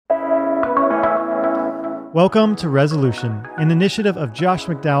Welcome to Resolution, an initiative of Josh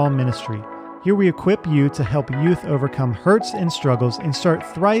McDowell Ministry. Here we equip you to help youth overcome hurts and struggles and start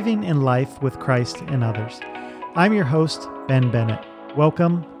thriving in life with Christ and others. I'm your host, Ben Bennett.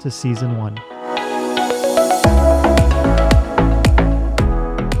 Welcome to Season 1.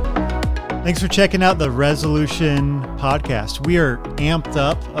 Thanks for checking out the Resolution podcast. We are amped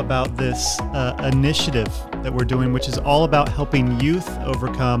up about this initiative that we're doing, which is all about helping youth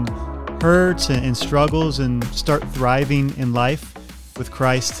overcome hurts and struggles and start thriving in life with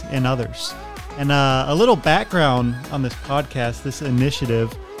Christ and others. And a little background on this podcast, this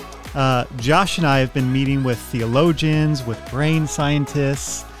initiative. Josh and I have been meeting with theologians, with brain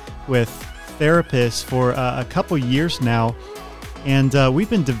scientists, with therapists for a couple years now. And we've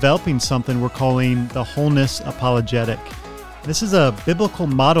been developing something we're calling the Wholeness Apologetic. This is a biblical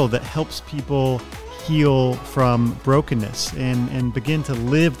model that helps people heal from brokenness and begin to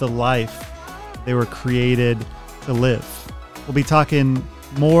live the life they were created to live. We'll be talking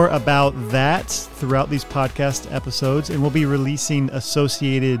more about that throughout these podcast episodes, and we'll be releasing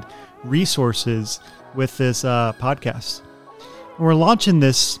associated resources with this podcast. And we're launching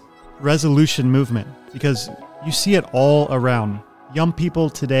this resolution movement because you see it all around. Young people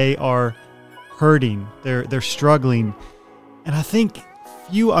today are hurting, they're struggling, and I think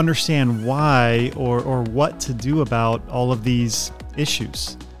few understand why or what to do about all of these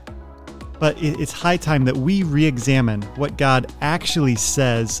issues. But it's high time that we re-examine what God actually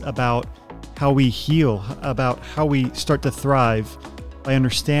says about how we heal, about how we start to thrive by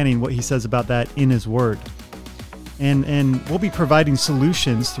understanding what He says about that in His Word. And we'll be providing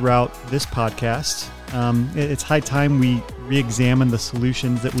solutions throughout this podcast. It's high time we re-examine the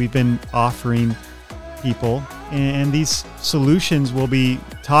solutions that we've been offering people. And these solutions we'll be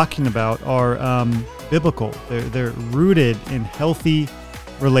talking about are biblical. They're rooted in healthy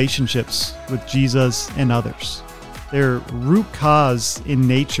relationships with Jesus and others. They're root cause in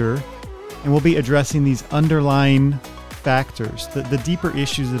nature, and we'll be addressing these underlying factors, the deeper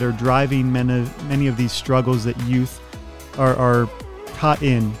issues that are driving many of these struggles that youth are caught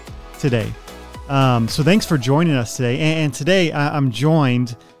in today. So thanks for joining us today. And today I'm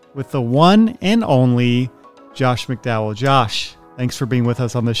joined with the one and only Josh McDowell. Josh, thanks for being with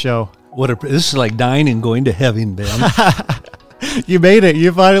us on the show. This is like dying and going to heaven, Ben. You made it.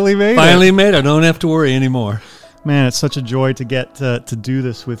 You finally made it. Finally made it. I don't have to worry anymore. Man, it's such a joy to get to do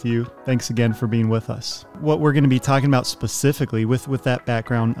this with you. Thanks again for being with us. What we're going to be talking about specifically with that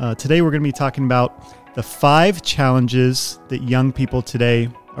background, today we're going to be talking about the 5 challenges that young people today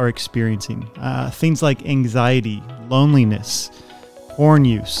are experiencing. Things like anxiety, loneliness, porn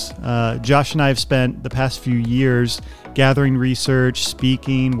use. Josh and I have spent the past few years gathering research,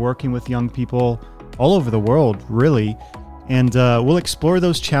 speaking, working with young people all over the world, really. And we'll explore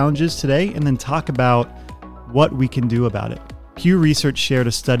those challenges today and then talk about what we can do about it. Pew Research shared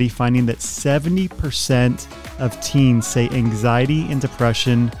a study finding that 70% of teens say anxiety and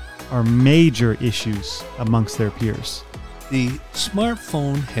depression are major issues amongst their peers. The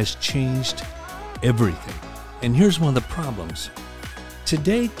smartphone has changed everything. And here's one of the problems.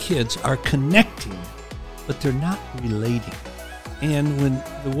 Today, kids are connecting, but they're not relating. And when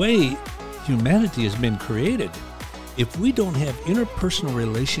the way humanity has been created, if we don't have interpersonal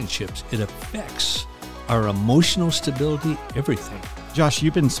relationships, it affects our emotional stability, everything. Josh,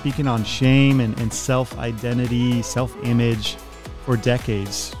 you've been speaking on shame and self-identity, self-image for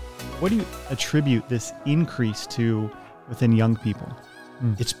decades. What do you attribute this increase to within young people?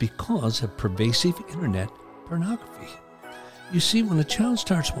 It's because of pervasive internet pornography. You see, when a child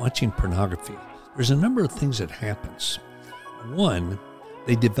starts watching pornography, there's a number of things that happens. One,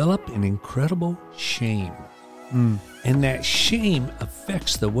 they develop an incredible shame. And that shame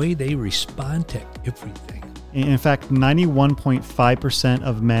affects the way they respond to everything. In fact, 91.5%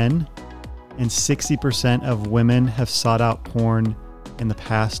 of men and 60% of women have sought out porn in the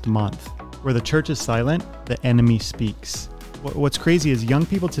past month. Where the church is silent, the enemy speaks. What's crazy is young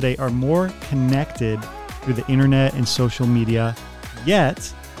people today are more connected through the internet and social media,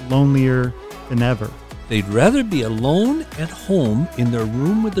 yet lonelier than ever. They'd rather be alone at home in their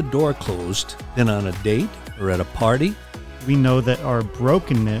room with the door closed than on a date or at a party. We know that our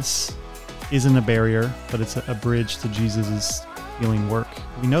brokenness isn't a barrier, but it's a bridge to Jesus' healing work.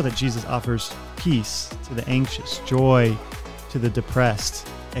 We know that Jesus offers peace to the anxious, joy to the depressed,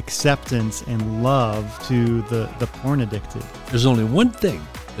 acceptance and love to the porn addicted. There's only one thing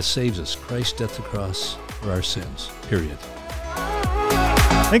that saves us: Christ's death on the cross for our sins, period.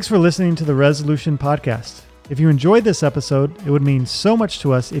 Thanks for listening to the Resolution Podcast. If you enjoyed this episode, it would mean so much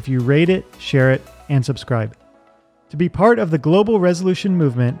to us if you rate it, share it, and subscribe. To be part of the Global Resolution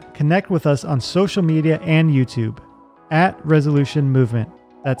Movement, connect with us on social media and YouTube @Resolution Movement.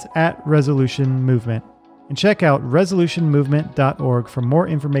 That's @Resolution Movement. And check out resolutionmovement.org for more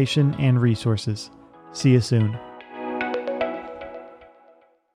information and resources. See you soon.